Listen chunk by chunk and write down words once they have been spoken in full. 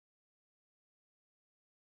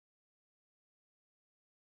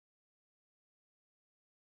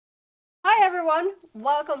Hi everyone,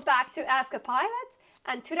 welcome back to Ask a Pilot,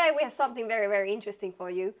 and today we have something very interesting for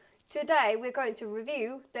you. Today we're going to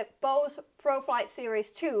review the Bose ProFlight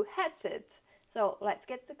Series 2 headset. So let's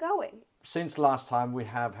get going. Since last time we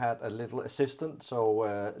have had a little assistant,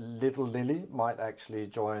 so little Lily might actually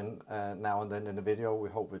join now and then in the video. We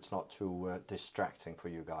hope it's not too distracting for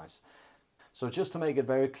you guys. So just to make it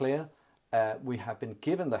very clear, we have been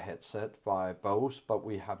given the headset by Bose, but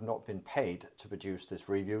we have not been paid to produce this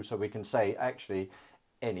review, so we can say actually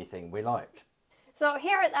anything we like. So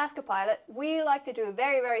here at Ask a Pilot, we like to do a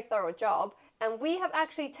very thorough job, and we have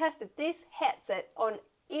actually tested this headset on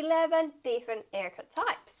 11 different aircraft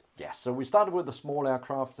types. Yes, so we started with the small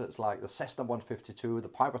aircraft. It's like the Cessna 152, the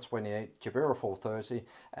Piper 28, Jabira 430,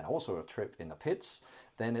 and also a trip in the pits.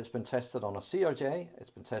 Then it's been tested on a CRJ,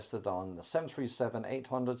 it's been tested on the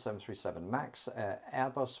 737-800, 737 MAX,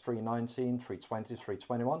 Airbus 319, 320,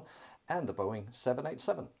 321, and the Boeing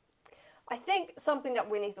 787. I think something that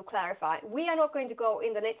we need to clarify, we are not going to go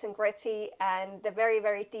in the nits and gritty and the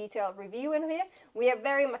very detailed review in here. We are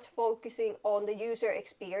very much focusing on the user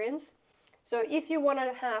experience. So if you want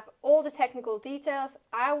to have all the technical details,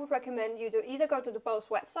 I would recommend you to either go to the Bose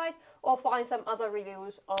website or find some other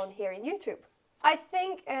reviews on here in YouTube. I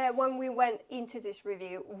think when we went into this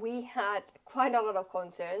review, we had quite a lot of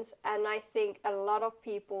concerns, and I think a lot of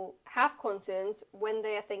people have concerns when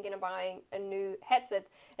they are thinking of buying a new headset,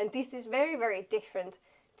 and this is very different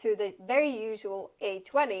to the very usual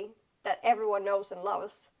A20 that everyone knows and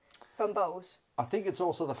loves from Bose. I think it's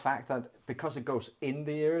also the fact that because it goes in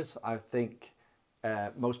the ears, I think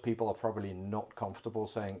most people are probably not comfortable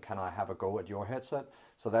saying, can I have a go at your headset?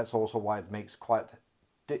 So that's also why it makes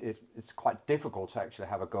it's quite difficult to actually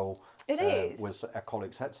have a go with a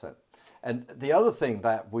colleague's headset. And the other thing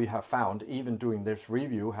that we have found, even doing this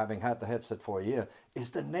review, having had the headset for a year, is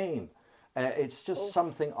the name. It's just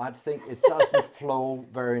something I think it doesn't flow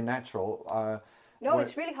very natural. No,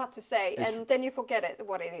 it's really hard to say, and then you forget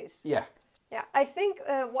what it is. Yeah. Yeah, I think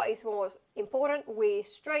what is most important, we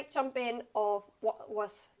straight jump in of what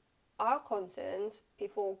was our concerns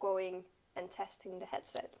before going and testing the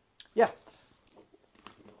headset. Yeah.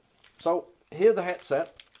 So here the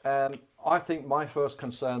headset, I think my first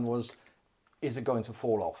concern was, is it going to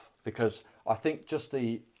fall off? Because I think just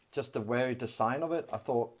the very design of it, I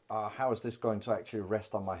thought, how is this going to actually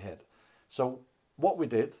rest on my head? So what we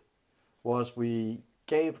did was we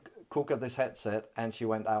gave Kuka this headset and she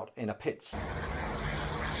went out in a pits.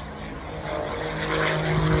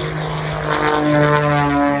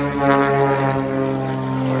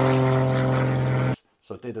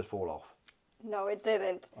 So did it fall off? No, it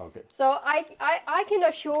didn't. Okay. So I can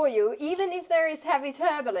assure you, even if there is heavy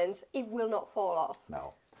turbulence, it will not fall off.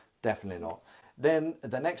 No, definitely not. Then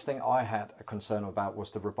the next thing I had a concern about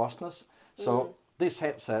was the robustness. So this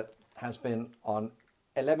headset has been on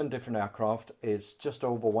 11 different aircraft. It's just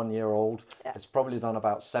over 1 year old. Yeah. It's probably done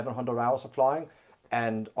about 700 hours of flying.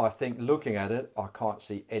 And I think looking at it, I can't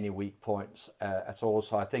see any weak points at all.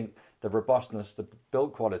 So I think the robustness, the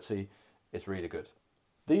build quality is really good.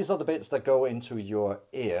 These are the bits that go into your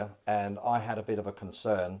ear, and I had a bit of a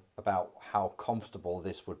concern about how comfortable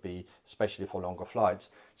this would be, especially for longer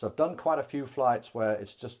flights. So I've done quite a few flights where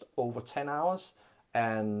it's just over 10 hours,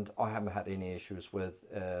 and I haven't had any issues with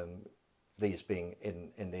these being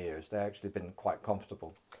in the ears. They've actually been quite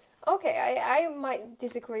comfortable. Okay, I might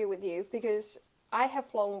disagree with you, because I have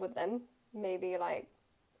flown with them maybe like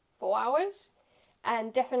 4 hours,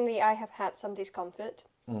 and definitely I have had some discomfort.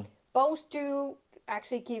 Bose do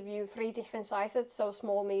actually give you 3 different sizes, so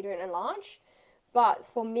small, medium and large, but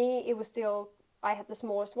for me it was still, I had the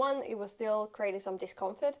smallest one, it was still creating some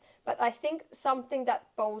discomfort. But I think something that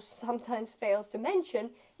Bose sometimes fails to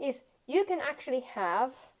mention is you can actually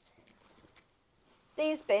have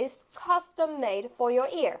these bits custom made for your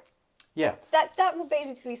ear. Yeah, that will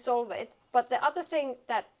basically solve it. But the other thing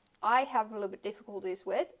that I have a little bit difficulties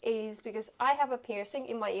with is because I have a piercing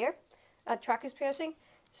in my ear, a tracheus piercing.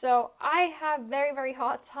 So I have very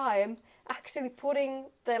hard time actually putting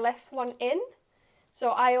the left one in.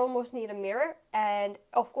 So I almost need a mirror, and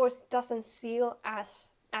of course it doesn't seal as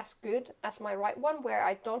good as my right one where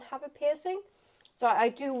I don't have a piercing. So I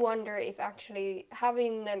do wonder if actually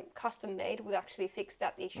having them custom made would actually fix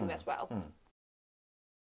that issue as well.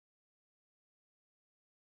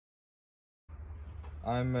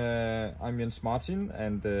 I'm Jens Martin,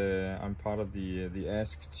 and I'm part of the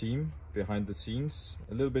Ask team behind the scenes.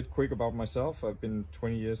 A little bit quick about myself. I've been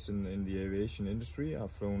 20 years in the aviation industry.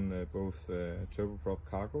 I've flown both turboprop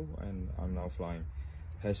cargo, and I'm now flying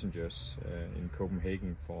passengers in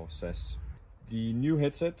Copenhagen for SAS. The new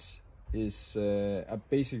headset is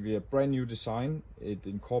basically a brand new design. It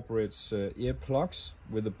incorporates earplugs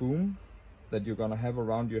with a boom that you're gonna have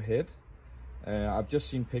around your head. I've just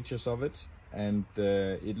seen pictures of it, and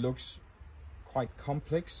it looks quite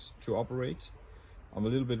complex to operate. I'm a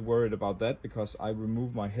little bit worried about that because I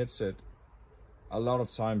remove my headset a lot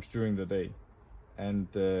of times during the day, and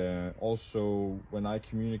also when I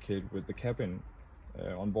communicate with the cabin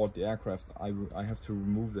on board the aircraft, I have to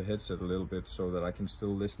remove the headset a little bit so that I can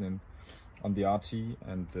still listen in on the RT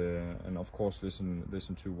and of course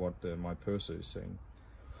listen to what my purser is saying.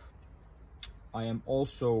 I am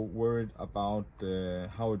also worried about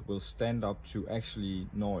how it will stand up to actually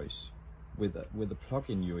noise with a plug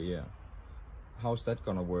in your ear. How's that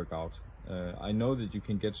gonna work out? I know that you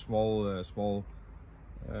can get small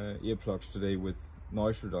earplugs today with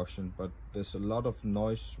noise reduction, but there's a lot of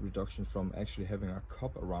noise reduction from actually having a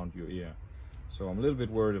cup around your ear. So I'm a little bit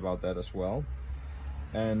worried about that as well.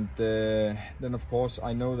 And then of course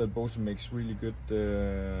I know that Bose makes really good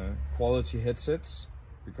quality headsets,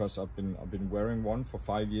 because I've been wearing one for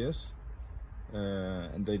 5 years,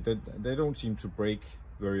 and they don't seem to break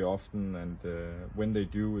very often, and when they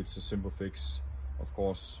do, it's a simple fix. Of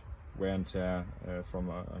course, wear and tear from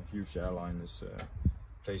a huge airline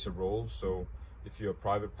plays a role. So if you're a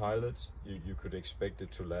private pilot, you could expect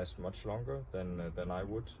it to last much longer than I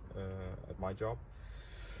would at my job.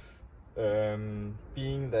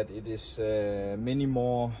 Being that it is many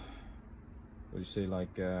more, what do you say,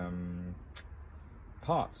 like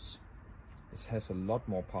parts. It has a lot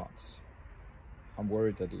more parts. I'm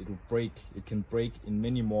worried that it will break. It can break in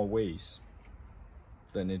many more ways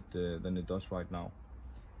than it does right now.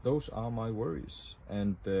 Those are my worries,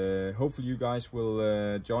 and hopefully you guys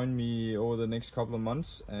will join me over the next couple of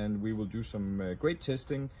months, and we will do some great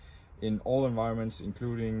testing in all environments,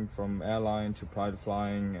 including from airline to private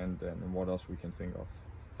flying and what else we can think of.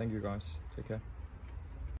 Thank you guys. Take care.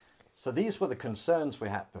 So these were the concerns we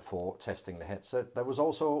had before testing the headset. There was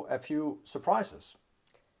also a few surprises.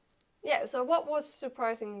 Yeah, so what was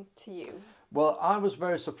surprising to you? Well, I was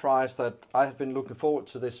very surprised that I have been looking forward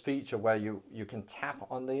to this feature where you can tap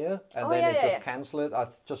on the ear and then it just cancel it. I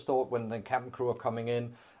just thought when the cabin crew are coming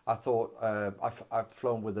in, I thought I've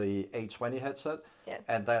flown with the A20 headset,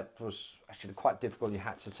 and that was actually quite difficult. You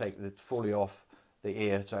had to take it fully off the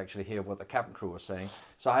ear to actually hear what the cabin crew was saying.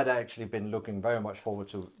 So I had actually been looking very much forward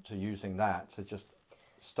to using that to just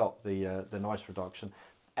stop the noise reduction.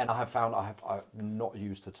 And I have found I've not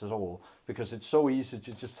used it at all, because it's so easy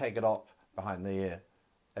to just take it up behind the ear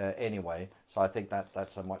anyway. So I think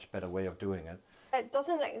that's a much better way of doing it. It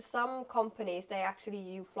doesn't, like some companies,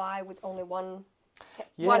 you fly with only one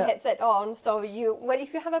headset on. So if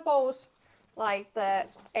you have a Bose like the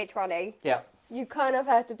A20, you kind of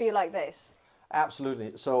have to be like this.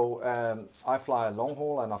 Absolutely. So I fly long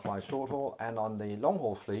haul and I fly short haul, and on the long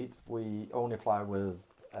haul fleet we only fly with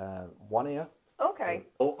one ear. Okay.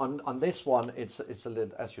 On this one, it's a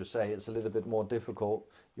little, as you say, it's a little bit more difficult.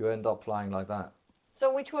 You end up flying like that.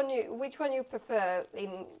 So which one you prefer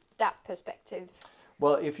in that perspective?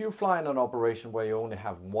 Well, if you fly in an operation where you only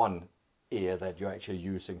have one ear that you're actually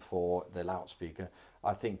using for the loudspeaker,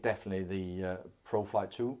 I think definitely the ProFlight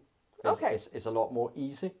 2 is a lot more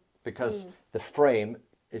easy, because the frame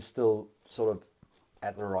is still sort of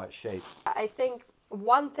at the right shape. I think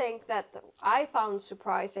one thing that I found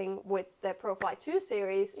surprising with the ProFlight 2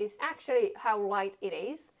 series is actually how light it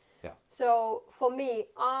is. Yeah. So for me,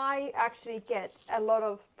 I actually get a lot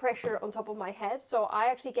of pressure on top of my head. So I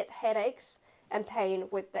actually get headaches and pain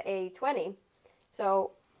with the A20.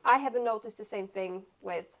 So I haven't noticed the same thing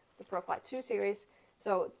with the ProFlight 2 series.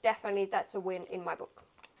 So definitely that's a win in my book.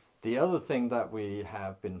 The other thing that we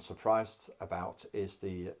have been surprised about is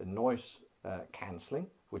the noise cancelling,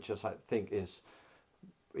 which is, I think is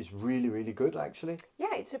really, really good actually.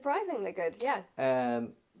 Yeah, it's surprisingly good, yeah.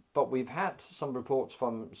 But we've had some reports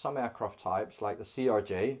from some aircraft types like the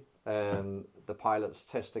CRJ. The pilots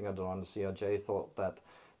testing it on the CRJ thought that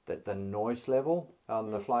the noise level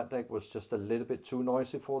on the flight deck was just a little bit too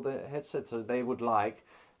noisy for the headset, so they would like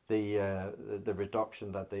the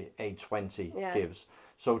reduction that the A20 gives.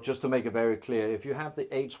 So just to make it very clear, if you have the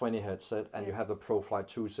A20 headset and you have the ProFlight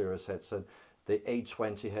 2 series headset, the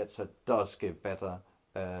A20 headset does give better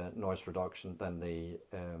noise reduction than the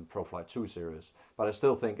ProFlight 2 series. But I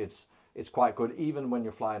still think it's quite good, even when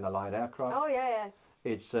you're flying a light aircraft. Oh yeah.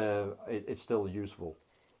 It's still useful.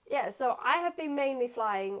 Yeah, so I have been mainly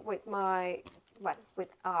flying with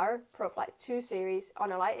our ProFlight 2 series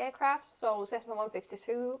on a light aircraft, so Cessna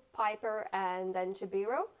 152, Piper, and then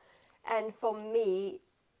Chibiro. And for me,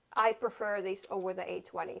 I prefer this over the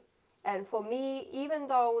A20. And for me, even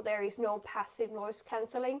though there is no passive noise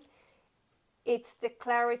cancelling, it's the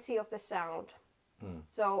clarity of the sound.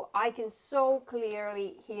 So I can so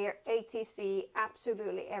clearly hear ATC,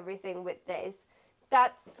 absolutely everything with this.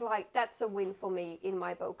 That's a win for me in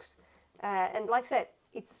my books. And like I said,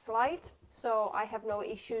 it's slight, so I have no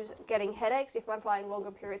issues getting headaches if I'm flying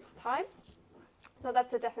longer periods of time. So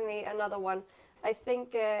that's definitely another one. I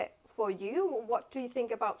think for you, what do you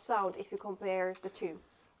think about sound if you compare the two?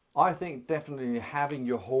 I think definitely having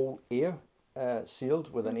your whole ear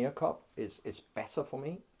sealed with an ear cup is better for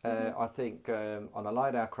me. I think on a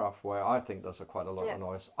light aircraft where I think there's quite a lot of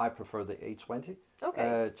noise, I prefer the A20.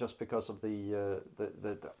 Okay. Just because of the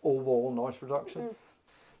overall noise reduction.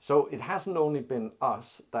 So it hasn't only been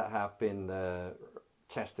us that have been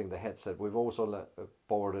testing the headset. We've also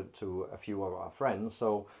forwarded it to a few of our friends.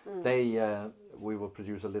 So we will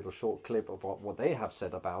produce a little short clip of what they have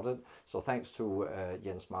said about it. So thanks to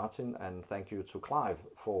Jens Martin, and thank you to Clive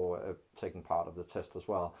for taking part of the test as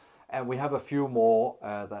well. And we have a few more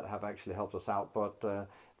that have actually helped us out, but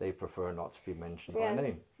they prefer not to be mentioned by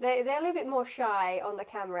name. They're a little bit more shy on the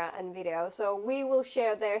camera and video, so we will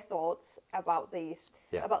share their thoughts about these,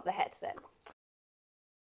 about the headset.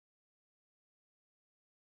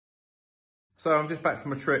 So I'm just back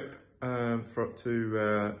from a trip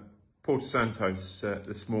to Porto Santos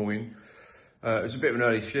this morning. It was a bit of an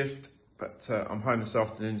early shift, but I'm home this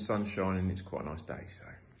afternoon, sun's shining, it's quite a nice day.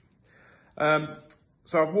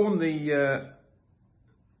 So I've worn the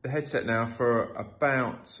headset now for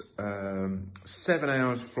about 7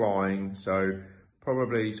 hours flying, so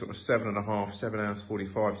probably sort of 7 hours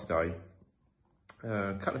 45 today.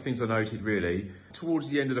 A couple of things I noted really. Towards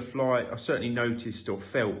the end of the flight, I certainly noticed or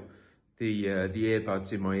felt the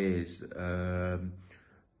earbuds in my ears.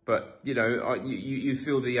 But you know, you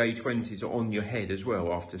feel the A20s are on your head as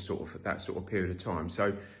well after sort of that sort of period of time.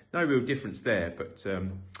 So no real difference there. But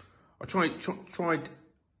I tried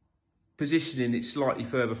positioning it slightly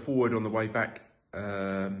further forward on the way back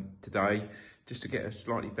today, just to get a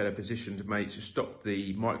slightly better position to stop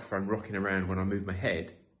the microphone rocking around when I move my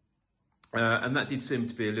head. And that did seem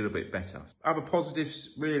to be a little bit better. Other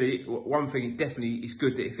positives, really, one thing, it definitely is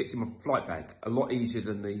good that it fits in my flight bag a lot easier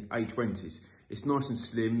than the A20s. It's nice and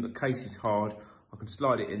slim, the case is hard, I can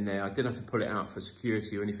slide it in there, I don't have to pull it out for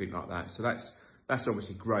security or anything like that. So that's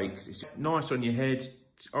obviously great, because it's nice on your head.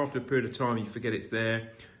 After a period of time, you forget it's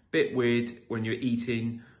there. Bit weird when you're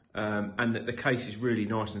eating, and the case is really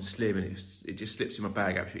nice and slim, and it just slips in my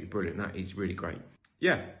bag, absolutely brilliant. That is really great.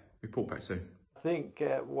 Yeah, report back soon. I think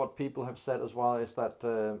what people have said as well is that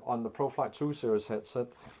on the ProFlight 2 series headset,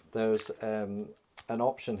 there's an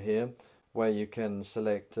option here where you can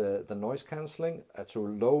select the noise cancelling to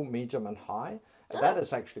low, medium and high. And that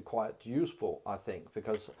is actually quite useful, I think,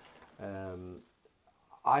 because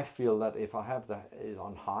I feel that if I have it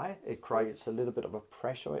on high, it creates a little bit of a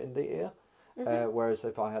pressure in the ear. Whereas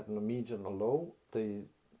if I had a medium or low,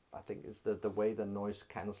 I think it's the way the noise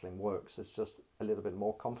cancelling works. It's just a little bit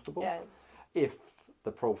more comfortable. Yeah. If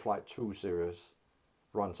the ProFlight 2 series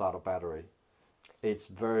runs out of battery, it's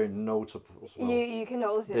very notable as well. You can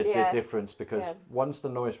notice the difference, because once the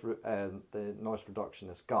noise reduction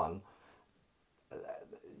is gone,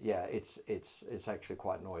 it's actually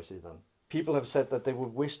quite noisy then. People have said that they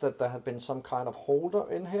would wish that there had been some kind of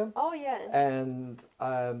holder in here. Oh yeah. And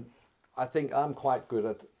I think I'm quite good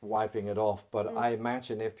at wiping it off, but I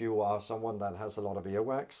imagine if you are someone that has a lot of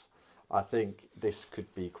earwax, I think this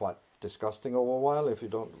could be quite disgusting over a while if you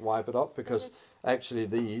don't wipe it up, because actually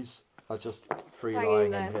these are just free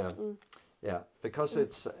lying in here. Yeah, because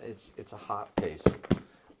it's a hard case.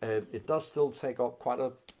 It does still take up quite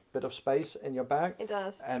a bit of space in your bag. It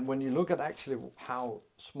does. And when you look at actually how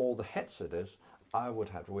small the headset is, I would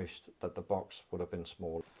have wished that the box would have been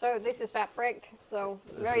smaller. So this is fabric, so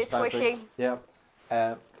very squishy. Yeah.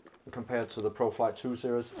 Compared to the ProFlight 2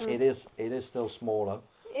 series, it is still smaller.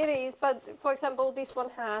 It is, but for example, this one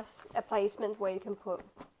has a placement where you can put.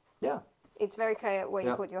 Yeah. It's very clear where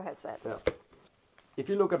you put your headset. Yeah. If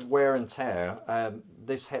you look at wear and tear,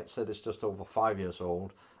 this headset is just over 5 years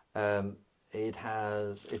old.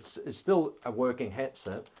 It's still a working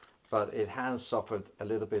headset, but it has suffered a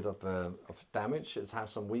little bit of damage. It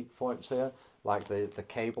has some weak points here, like the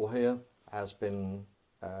cable here has been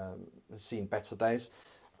seen better days.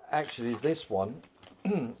 Actually, this one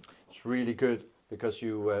is really good, because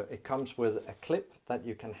it comes with a clip that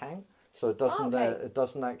you can hang, so it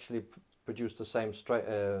doesn't actually produce the same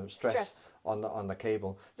stress on the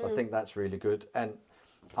cable. So I think that's really good. And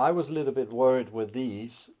I was a little bit worried with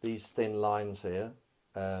these thin lines here.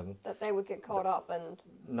 That they would get caught up and...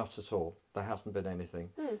 Not at all. There hasn't been anything.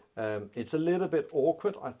 It's a little bit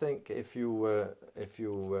awkward, I think, if you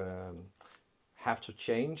have to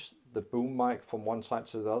change the boom mic from one side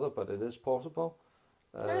to the other, but it is possible.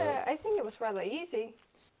 I think it was rather easy,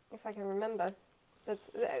 if I can remember.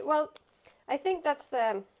 That's well, I think that's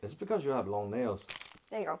the. It's because you have long nails.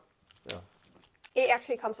 There you go. Yeah. It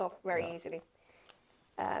actually comes off very easily,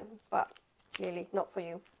 but clearly not for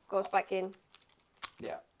you. Goes back in.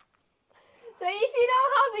 Yeah. So if you know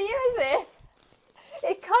how to use it,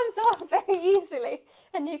 it comes off very easily,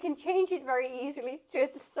 and you can change it very easily to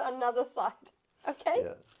another side. Okay.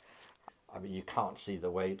 Yeah. I mean, you can't see the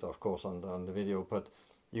weight, of course, on the video, but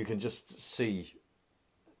you can just see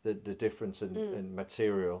the difference in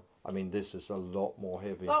material. I mean, this is a lot more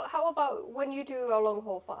heavy. Well, how about when you do a long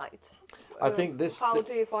haul flight? I think this. How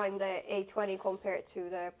do you find the A20 compared to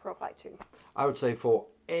the ProFlight 2? I would say for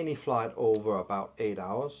any flight over about 8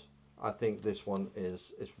 hours, I think this one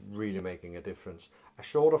is really making a difference. A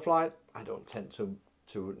shorter flight, I don't tend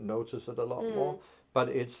to notice it a lot more. But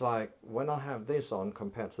it's like, when I have this on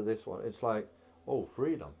compared to this one, it's like, oh,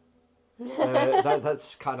 freedom.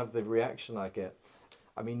 That's kind of the reaction I get.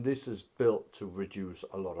 I mean, this is built to reduce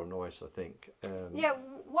a lot of noise, I think. Yeah,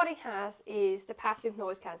 what it has is the passive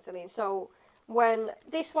noise cancelling. So when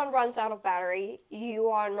this one runs out of battery, you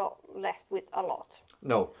are not left with a lot.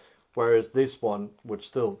 No, whereas this one would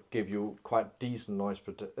still give you quite decent noise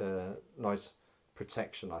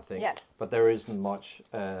protection, I think. Yeah. But there isn't much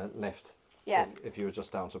left. Yeah. If you're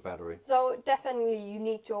just down to battery. So definitely you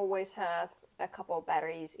need to always have a couple of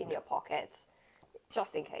batteries in your pockets,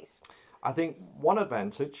 just in case. I think one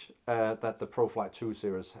advantage that the ProFlight 2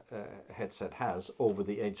 series headset has over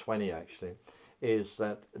the A20 actually is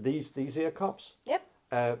that these ear cups,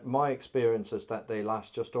 my experience is that they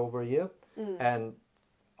last just over a year. And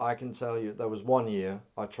I can tell you there was 1 year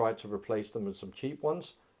I tried to replace them with some cheap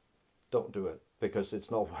ones. Don't do it, because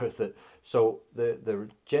it's not worth it. So the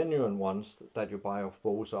genuine ones that you buy off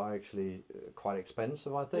Bose are actually quite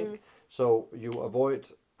expensive, I think. So you avoid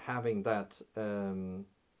having that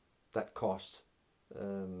that cost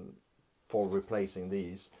for replacing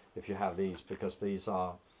these if you have these, because these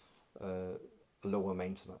are lower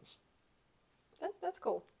maintenance. That's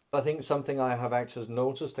cool. I think something I have actually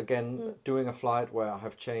noticed again doing a flight where I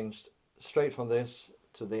have changed straight from this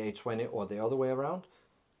to the A20 or the other way around,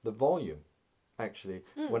 the volume. Actually,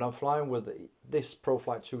 when I'm flying with this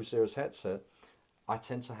ProFlight 2 series headset, I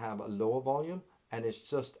tend to have a lower volume, and it's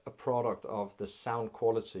just a product of the sound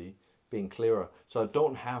quality being clearer. So I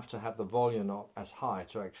don't have to have the volume up as high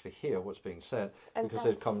to actually hear what's being said, and because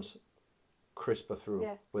it comes crisper through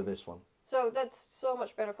with this one. So that's so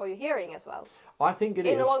much better for your hearing as well. I think it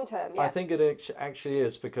is. In the long term, yeah. I think it actually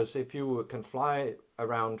is, because if you can fly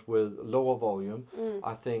around with lower volume,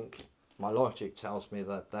 I think my logic tells me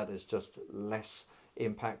that that is just less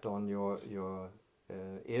impact on your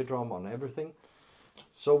eardrum, on everything.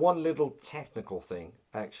 So one little technical thing,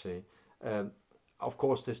 actually, of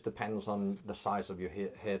course this depends on the size of your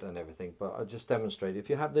head and everything, but I'll just demonstrate. If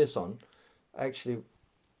you have this on, actually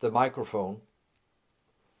the microphone,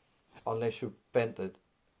 unless you bent it,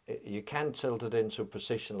 you can tilt it into a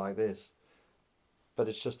position like this, but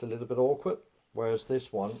it's just a little bit awkward, whereas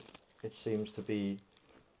this one, it seems to be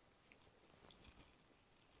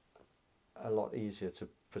a lot easier to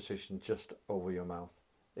position just over your mouth.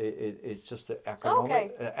 It's just the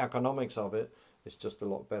ergonomics of it is just a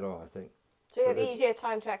lot better, I think. So you have easier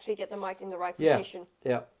time to actually get the mic in the right position.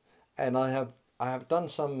 Yeah, and I have done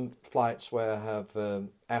some flights where I have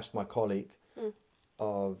asked my colleague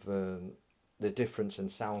of the difference in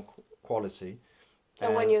sound quality.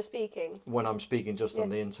 So when you're speaking? When I'm speaking just on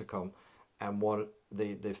the intercom, and what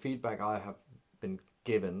the feedback I have been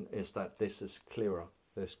given is that this is clearer.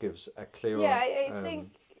 This gives a clearer... Yeah, I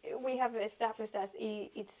think we have established that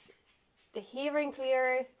it's the hearing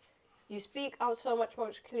clearer, you speak out so much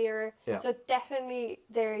clearer. Yeah. So definitely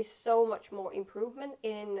there is so much more improvement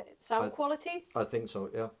in sound quality. I think so,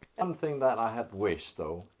 yeah. One thing that I had wished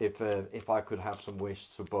though, if I could have some wish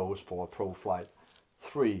to Bose for a ProFlight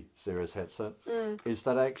 3 series headset, is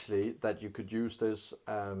that actually that you could use this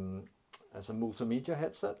as a multimedia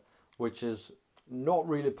headset, which is not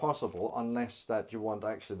really possible unless that you want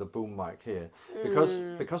actually the boom mic here,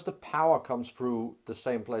 because the power comes through the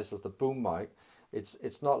same place as the boom mic.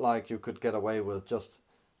 It's not like you could get away with just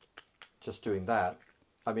doing that.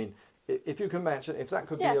 I mean, if you can imagine, if that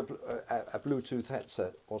could be a Bluetooth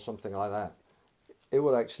headset or something like that, it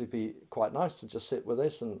would actually be quite nice to just sit with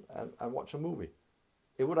this and watch a movie.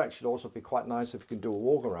 It would actually also be quite nice if you could do a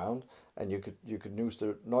walk around and you could use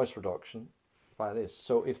the noise reduction by this.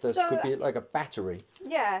 So if there could be like a battery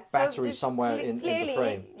somewhere in the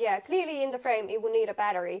frame. Yeah, clearly in the frame it would need a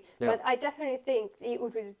battery, but I definitely think it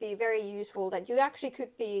would be very useful that you actually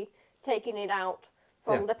could be taking it out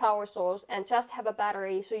from the power source and just have a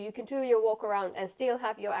battery so you can do your walk around and still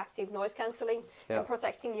have your active noise cancelling and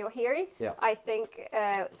protecting your hearing. I think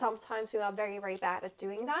sometimes we are very, very bad at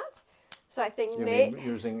doing that. So I think you mean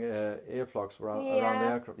using earplugs around the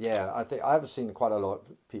aircraft. Yeah, I think I've seen quite a lot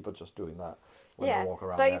of people just doing that when they walk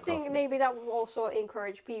around. So I think maybe that will also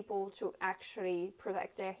encourage people to actually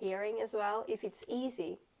protect their hearing as well if it's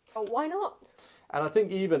easy. Or why not? And I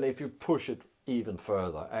think even if you push it even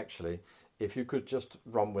further, actually, if you could just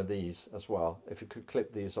run with these as well, if you could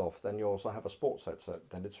clip these off, then you also have a sports headset,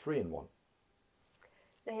 then it's 3-in-1.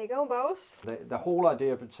 There you go, Bose. The whole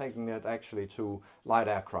idea of taking it actually to light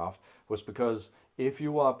aircraft was because if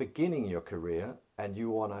you are beginning your career and you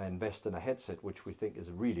want to invest in a headset, which we think is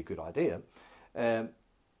a really good idea,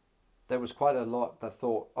 there was quite a lot that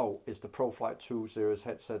thought, oh, is the ProFlight 2 series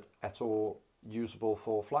headset at all usable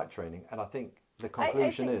for flight training? And I think the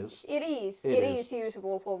conclusion is it is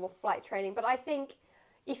usable for flight training, but I think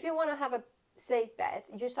if you want to have a safe bet,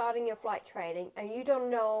 you're starting your flight training and you don't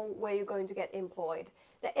know where you're going to get employed,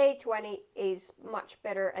 the A20 is much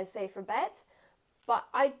better and safer bet. But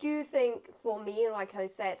I do think for me, like I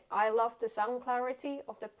said, I love the sound clarity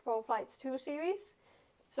of the ProFlight 2 series.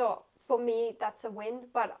 So for me, that's a win.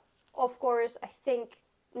 But of course, I think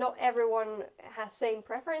not everyone has same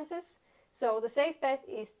preferences. So the safe bet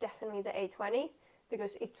is definitely the A20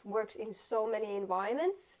 because it works in so many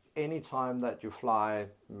environments. Anytime that you fly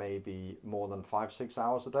maybe more than 5-6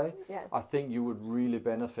 hours a day, I think you would really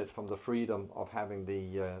benefit from the freedom of having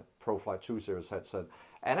the ProFlight 2 series headset.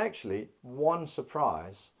 And actually, one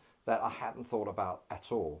surprise that I hadn't thought about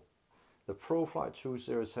at all, the ProFlight 2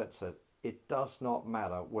 series headset, it does not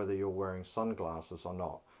matter whether you're wearing sunglasses or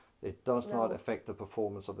not. It does not affect the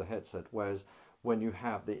performance of the headset, whereas when you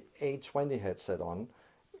have the A20 headset on,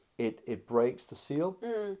 it breaks the seal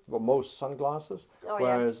for most sunglasses,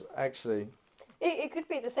 whereas actually... It could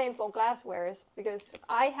be the same for glass wearers, because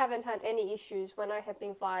I haven't had any issues when I have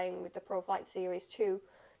been flying with the ProFlight Series 2,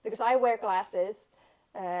 because I wear glasses,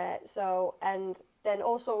 and then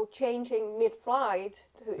also changing mid-flight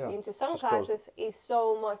into sunglasses is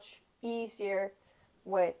so much easier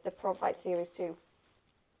with the ProFlight Series 2.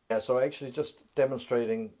 Yeah, so actually just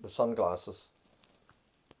demonstrating the sunglasses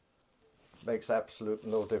makes absolute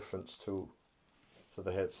no difference to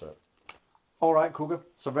the headset. All right, Cougar,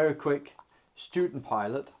 so very quick. Student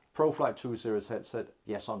pilot, ProFlight 2 series headset,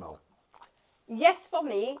 yes or no? Yes for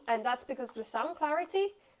me, and that's because of the sound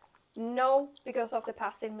clarity. No, because of the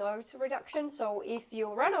passive noise reduction. So if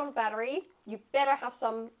you run out of battery, you better have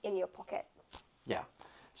some in your pocket. Yeah.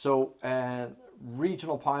 So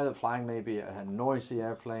regional pilot flying maybe a noisy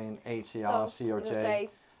airplane, ATR,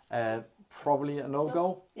 CRJ, probably a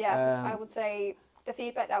no-go. Yeah, I would say the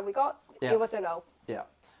feedback that we got, it was a no. Yeah.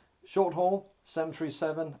 Short haul,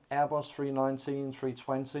 737, Airbus 319,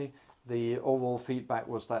 320. The overall feedback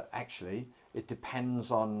was that actually it depends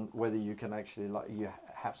on whether you can actually you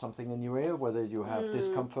have something in your ear, whether you have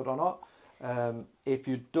discomfort or not. If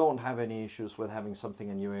you don't have any issues with having something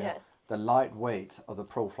in your ear, the lightweight of the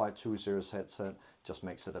ProFlight 2 series headset just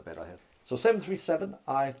makes it a better head. So 737,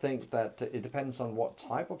 I think that it depends on what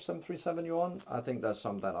type of 737 you're on. I think there's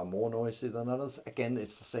some that are more noisy than others. Again,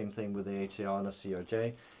 it's the same thing with the ATR and the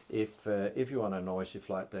CRJ. If you're on a noisy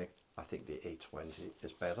flight deck, I think the A20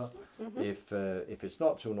 is better. If it's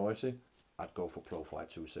not too noisy, I'd go for ProFlight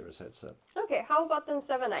 2 series headset. Okay, how about then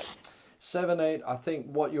 7.8? 7.8, I think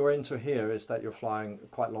what you're into here is that you're flying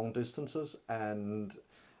quite long distances, and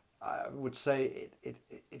I would say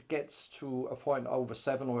it gets to a point over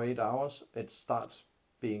 7 or 8 hours. It starts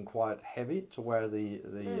being quite heavy to wear the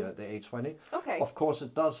A20. Okay. Of course,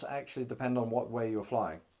 it does actually depend on what way you're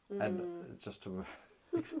flying. And just to,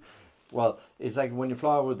 well, it's like when you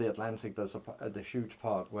fly over the Atlantic, there's the huge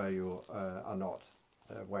part where you are not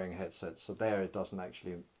wearing headsets. So there it doesn't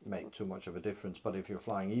actually make too much of a difference. But if you're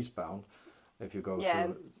flying eastbound, if you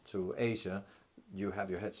go to Asia, you have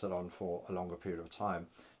your headset on for a longer period of time.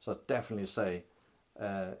 So I'd definitely say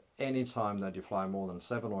any time that you fly more than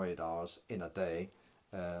 7 or 8 hours in a day,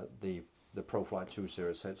 the ProFlight 2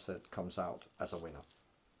 series headset comes out as a winner.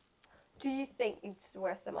 Do you think it's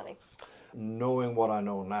worth the money? Knowing what I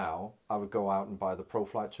know now, I would go out and buy the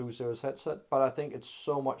ProFlight 2 series headset, but I think it's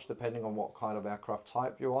so much depending on what kind of aircraft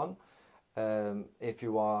type you're on. If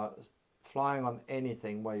you are flying on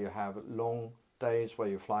anything where you have long days where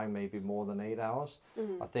you're flying maybe more than 8 hours,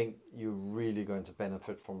 I think you're really going to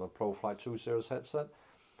benefit from a ProFlight 2 series headset.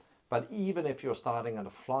 But even if you're starting at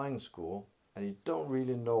a flying school and you don't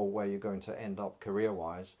really know where you're going to end up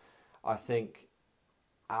career-wise, I think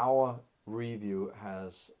our review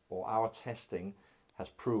our testing has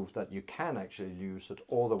proved that you can actually use it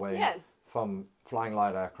all the way Yeah. from flying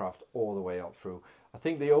light aircraft all the way up through. I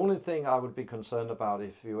think the only thing I would be concerned about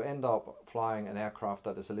if you end up flying an aircraft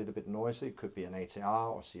that is a little bit noisy, it could be an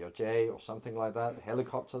ATR or CRJ or something like that,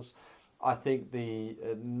 helicopters. I think the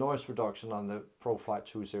noise reduction on the ProFlight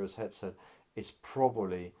 2 Series headset is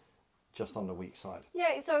probably just on the weak side.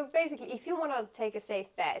 Yeah, so basically, if you want to take a safe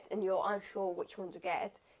bet and you're unsure which one to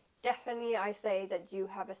get, definitely I say that you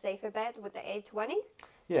have a safer bet with the A20.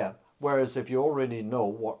 Yeah, whereas if you already know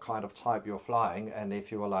what kind of type you're flying, and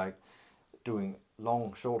if you are like doing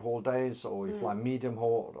long short haul days, or you fly medium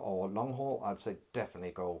haul or long haul, I'd say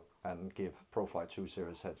definitely go and give ProFlight 2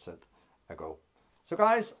 Series headset a go. So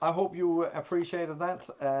guys, I hope you appreciated that,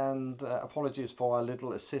 and apologies for our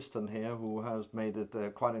little assistant here who has made it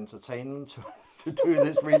quite entertaining to do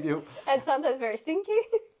this review. And sometimes very stinky.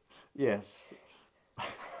 Yes.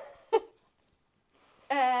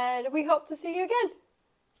 And we hope to see you again.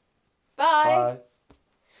 Bye. Bye.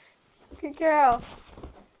 Good girl.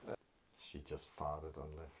 She just farted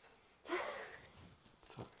and left.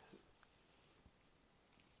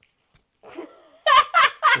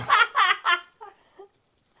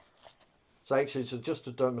 So actually, so just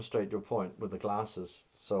to demonstrate your point with the glasses,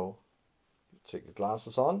 so take your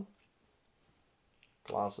glasses on,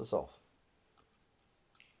 glasses off,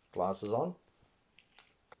 glasses on.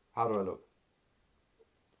 How do I look?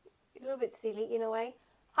 A little bit silly in a way.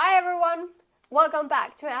 Hi everyone, welcome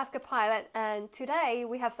back to Ask a Pilot, and today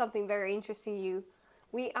we have something very interesting to you.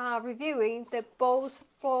 We are reviewing the Bose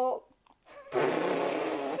What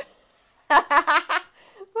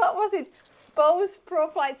was it? Bose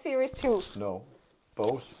ProFlight Series 2. No,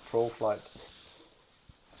 Bose ProFlight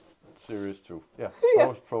Series 2. Yeah, Yeah.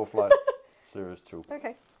 Bose ProFlight Series 2.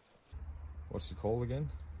 Okay. What's it called again?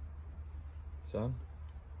 Son?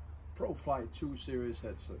 ProFlight 2 Series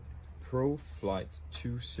headset. ProFlight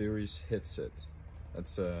 2 Series headset.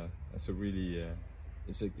 That's a really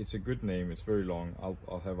it's a good name. It's very long.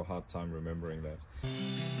 I'll have a hard time remembering that.